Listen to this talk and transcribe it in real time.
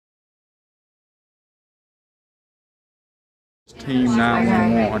Team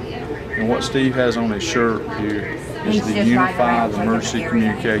 911, and what Steve has on his shirt here is the Unified Emergency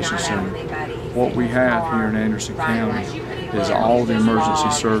Communication Center. What we have here in Anderson County is all the emergency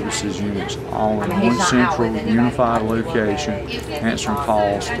services units all in one central unified location, answering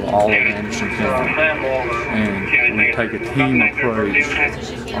calls for all of Anderson County. And we take a team approach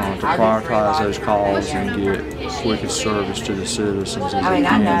to prioritize those calls and get quickest service to the citizens as they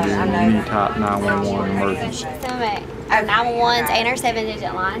can during any type 911 emergency. 911's 8 or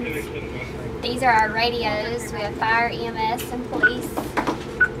 7-digit lines. These are our radios. We have fire, EMS, and police.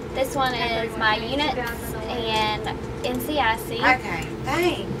 This one is my units and NCIC. Okay,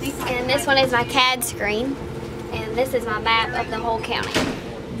 thanks. And this one is my CAD screen. And this is my map of the whole county.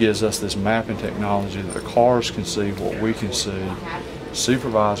 It gives us this mapping technology that the cars can see what we can see,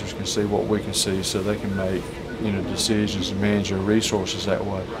 supervisors can see what we can see, so they can make decisions and manage their resources that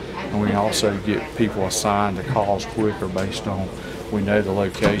way. And we also get people assigned to calls quicker based on we know the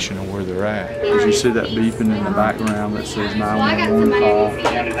location and where they're at. As you see that beeping in the background that says 911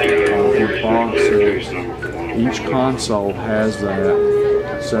 call in process, each console has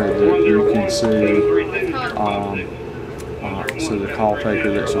that so that you can see so the call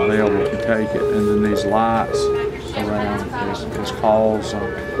taker that's available can take it. And then these lights around as calls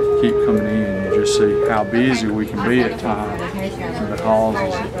keep coming in, you just see how busy we can be at times. And the calls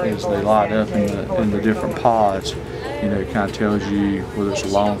as they light up in the different pods, it kind of tells you whether it's a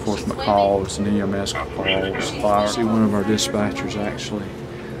law enforcement call, it's an EMS call, it's fire. See one of our dispatchers actually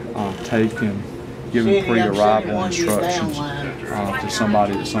giving pre-arrival instructions to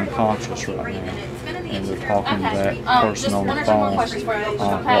somebody that's unconscious right now. And they're talking to that person on the phone what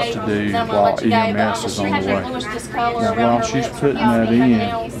to do while EMS is on the way. Now while she's putting that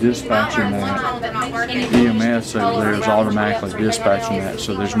in, dispatching that, EMS over there is automatically dispatching that,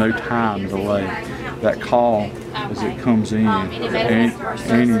 so there's no time delay. That call, as it comes in,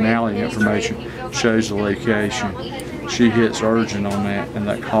 anti-nally information shows the location. She hits urgent on that, and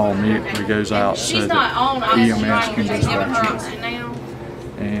that call immediately goes out so that EMS can dispatch it.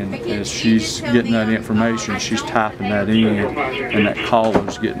 And as she's getting that information, she's typing that in, and that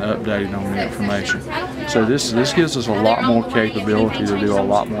caller's getting updated on the information. So this gives us a lot more capability to do a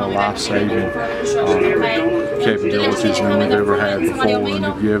lot more life-saving capabilities than we've ever had before, and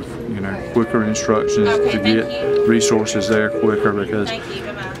to give quicker instructions, to get resources there quicker, because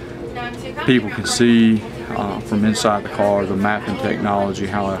people can see from inside the car the mapping technology,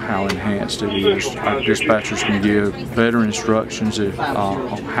 how enhanced it is. Our dispatchers can give better instructions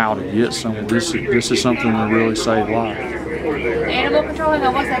on how to get somewhere. This is something that really saves lives. Animal control,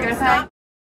 what's that going to say?